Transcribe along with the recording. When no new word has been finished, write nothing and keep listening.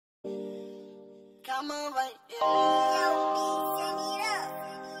Come over, yeah.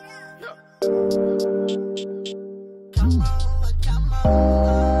 Come over, come over.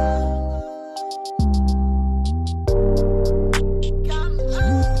 Come over.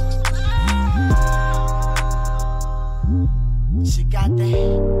 She got the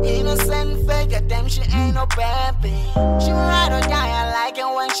innocent figure, damn, she ain't no bad bitch. She ride or die, I like it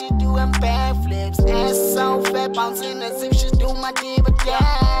when she doing backflips. Ass so fat, bouncing as if she's doing my diva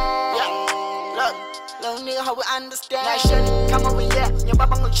dance. Look, little nigga, how we understand. That shit, come over here. Your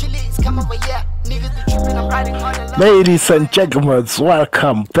papa gon' chilies, come over here. Niggas be tripping, I'm riding on the line. Ladies and gentlemen,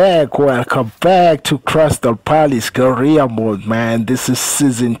 welcome back to Crystal Palace Career Mode, man. This is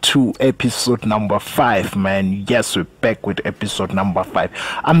season 2, episode number 5, man. Yes, we're back with episode number 5.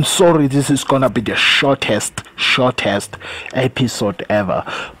 I'm sorry, this is gonna be the shortest episode ever,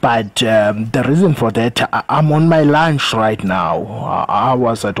 but the reason for that, I'm on my lunch right now. I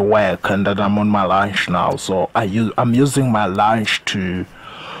was at work and then I'm on my lunch now, so I'm using my lunch to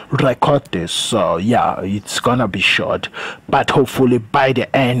record this. So yeah, it's gonna be short, but hopefully by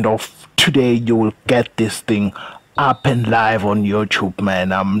the end of today you will get this thing up and live on YouTube,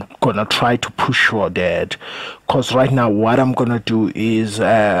 man. I'm gonna try to push for that, because right now what I'm gonna do is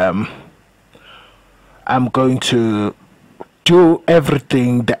I'm going to do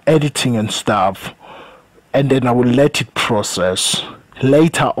everything, the editing and stuff, and then I will let it process.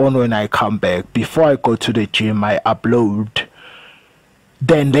 Later on when I come back, before I go to the gym, I upload.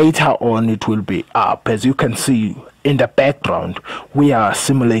 Then later on it will be up. As you can see in the background, we are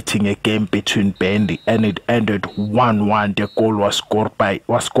simulating a game between Bendy, and it ended 1-1. The goal was scored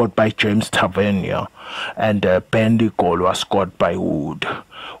by James Tavernier, and the Bendy goal was scored by Wood.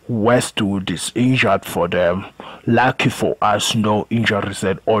 Westwood is injured for them. Lucky for us, no injuries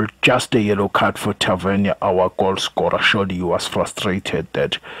at all, just a yellow card for Tavernier, our goal scorer. Surely he was frustrated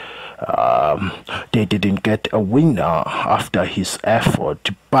that they didn't get a winner after his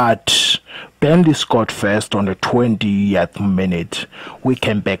effort, but Bentley scored first on the 20th minute. We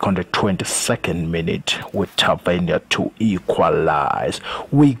came back on the 22nd minute with Tavernier to equalize.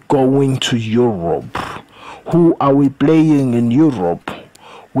 We're going to Europe. Who are we playing in Europe?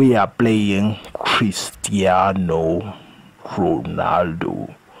 We are playing Cristiano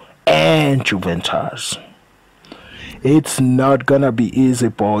Ronaldo and Juventus. It's not gonna be easy,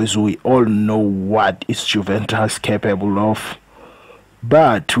 boys. We all know what is Juventus capable of,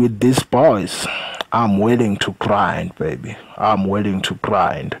 but with these boys, I'm willing to grind, baby. I'm willing to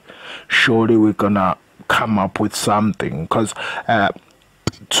grind. Surely we're gonna come up with something, because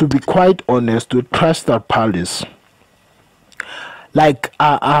to be quite honest, with Crystal Palace, like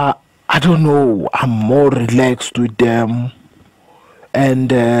I don't know, I'm more relaxed with them,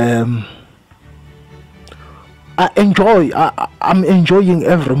 and I'm enjoying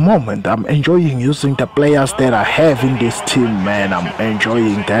every moment. I'm enjoying using the players that I have in this team, man. I'm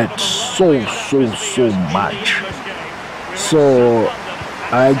enjoying that so much. So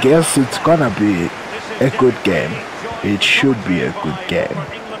I guess it's gonna be a good game. It should be a good game.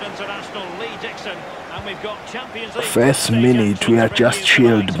 First minute we are just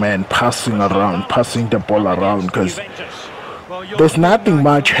chilled, man, passing the ball around, because there's nothing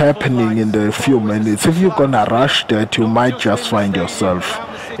much happening in the few minutes. If you're gonna rush that, you might just find yourself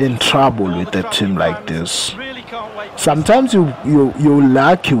in trouble with a team like this. Sometimes you're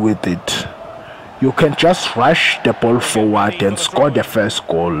lucky with it. You can just rush the ball forward and score the first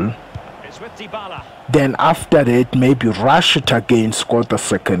goal. Then after that, maybe rush it again, score the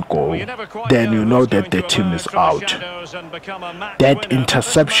second goal. Then you know that the team is out. That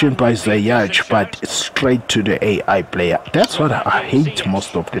interception by Ziyech, but straight to the AI player. That's what I hate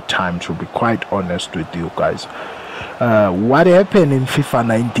most of the time, to be quite honest with you guys. What happened in FIFA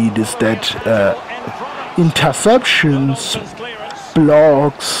 19 is that interceptions,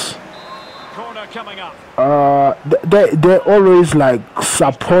 blocks, they always like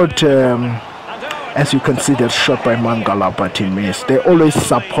support. As you can see, that shot by Mangala, but he missed. They always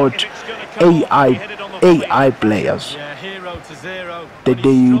support AI players. They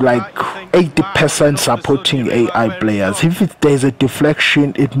like 80% supporting AI players. If there's a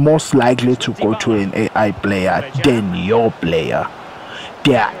deflection, it's most likely to go to an AI player than your player.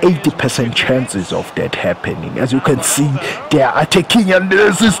 There are 80% chances of that happening. As you can see, they are attacking, and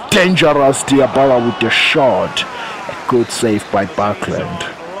this is dangerous. Diabala with the shot. A good save by Buckland.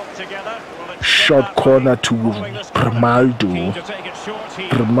 Short corner to Grimaldo.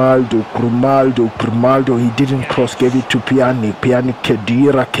 He didn't cross, gave it to Pjanic.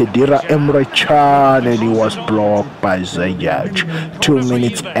 Khedira Emre Can, and he was blocked by Ziyech. 2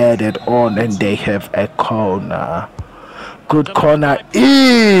 minutes added on and they have a corner. Good corner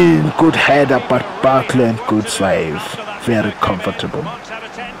in. Good header, but Buckland, good save. Very comfortable.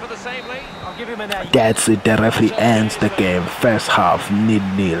 That's it. The referee ends the game. First half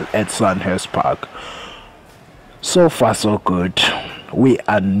 0-0 at Sandhurst Park. So far so good. We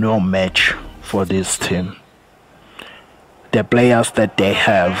are no match for this team. The players that they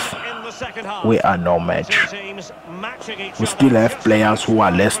have, we are no match. We still have players who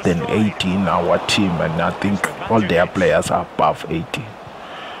are less than 18 in our team, and I think all their players are above 18.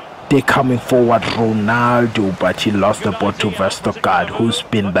 They're coming forward Ronaldo, but he lost the ball to Vestergaard, who's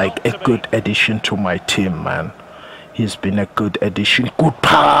been like a good addition to my team, man. He's been a good addition. Good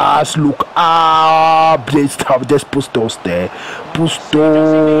pass. Look up. There's Bustos there.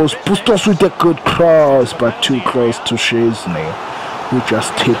 Bustos with a good cross, but too close to Chesney, who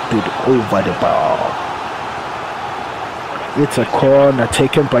just tipped it over the bar. It's a corner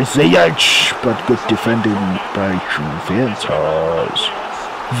taken by Ziyech, but good defending by Juventus.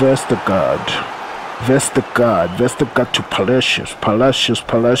 Vestergaard to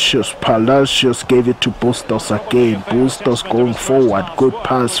Palacios gave it to Bustos again. Bustos going forward, good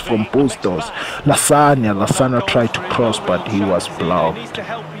pass from Bustos. Lasagna tried to cross, but he was blocked.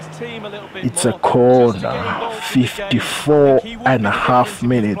 It's a corner. 54.5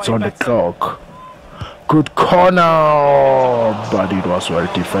 minutes on the clock. Good corner, but it was well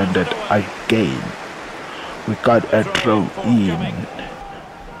defended again. We got a throw in.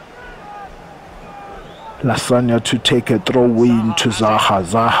 Lasagna to take a throw in to Zaha.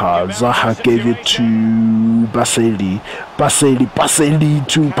 Zaha gave it to Baseli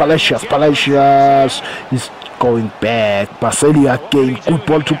to Palacios is going back. Baseli again, good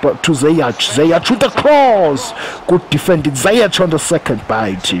ball to Ziyech with the cross. Good defending. Ziyech on the second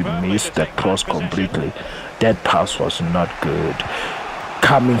bite, he missed the cross completely. That pass was not good.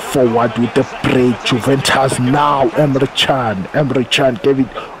 Coming forward with the break, Juventus now. Emre Can gave it.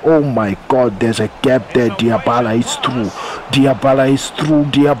 Oh my God, there's a gap there. Diabala is through. Diabala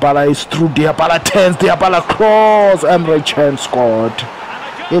turns. Diabala cross. Emre Can scored.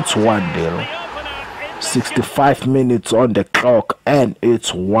 It's 1-0. 65 minutes on the clock, and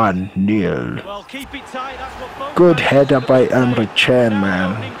it's 1-0. Good header by Emre Can,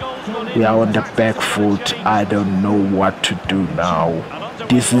 man. We are on the back foot. I don't know what to do now.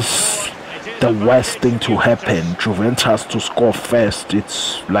 This is the worst thing to happen. Juventus to score first,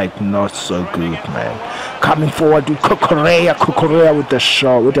 it's like not so good, man. Coming forward with Cucurella with the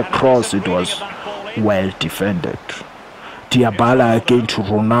shot, with the cross, it was well defended. Diabala again to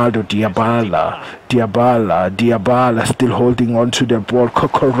Ronaldo. Diabala still holding on to the ball.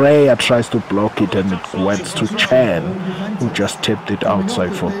 Cucurella tries to block it, and it went to Chan, who just tipped it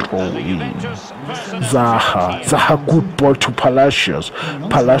outside for throw in. Zaha good ball to Palacios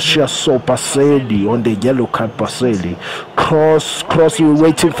saw Baseli on the yellow card. Baseli cross, we're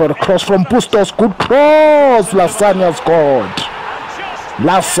waiting for the cross from Bustos. Good cross. Lasagna scored.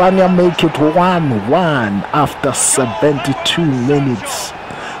 Lasagna make it 1-1 after 72 minutes,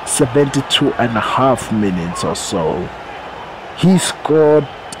 72.5 minutes or so. He scored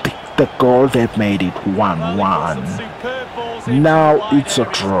the goal that made it 1-1. Now it's a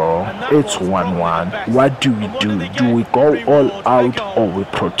draw. It's 1-1. What do we do? Do we go all out, or we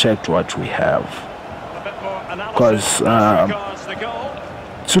protect what we have? Because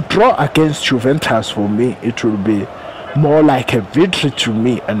to draw against Juventus, for me, it will be more like a victory to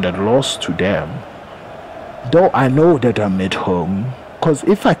me and a loss to them. Though I know that I'm at home, because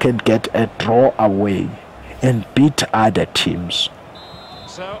if I can get a draw away and beat other teams,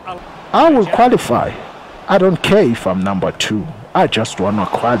 I will qualify. I don't care if I'm number 2. I just want to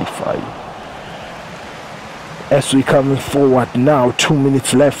qualify. As we coming forward now, 2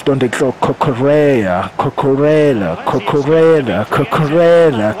 minutes left on the clock. Cucurella,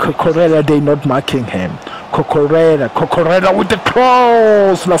 they're not marking him. Cucurella with the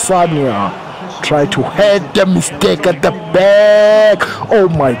cross. Lasagna try to head the mistake at the back. Oh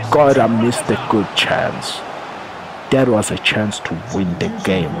my God, I missed a good chance. That was a chance to win the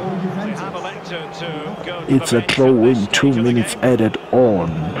game. It's a throw in, 2 minutes added on.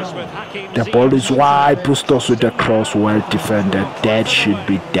 The ball is wide. Bustos with the cross, well defended. That should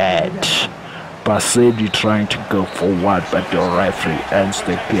be dead. Baseli trying to go forward, but the referee ends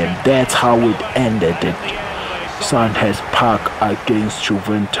the game. That's how it ended it. Sandhurst Park against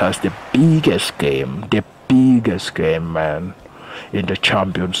Juventus, the biggest game, man, in the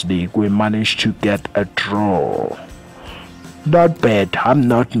Champions League. We managed to get a draw. Not bad. I'm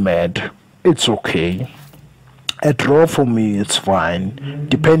not mad. It's okay. A draw for me, it's fine,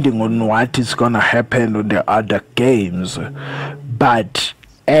 depending on what is gonna happen on the other games. But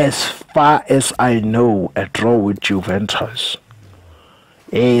As far as I know, a draw with Juventus,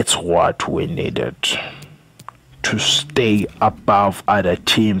 it's what we needed to stay above other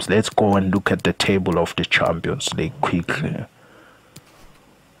teams. Let's go and look at the table of the Champions League quickly.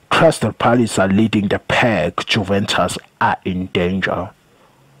 Crystal Palace are leading the pack. Juventus are in danger.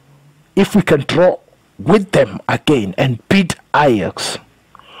 If we can draw with them again and beat Ajax,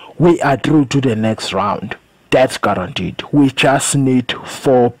 we are through to the next round. That's guaranteed. We just need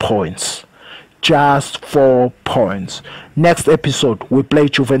 4 points. Just 4 points. Next episode, we play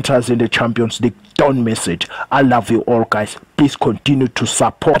Juventus in the Champions League. Don't miss it. I love you all, guys. Please continue to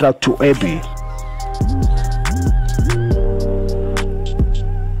support. Shout out to Abby.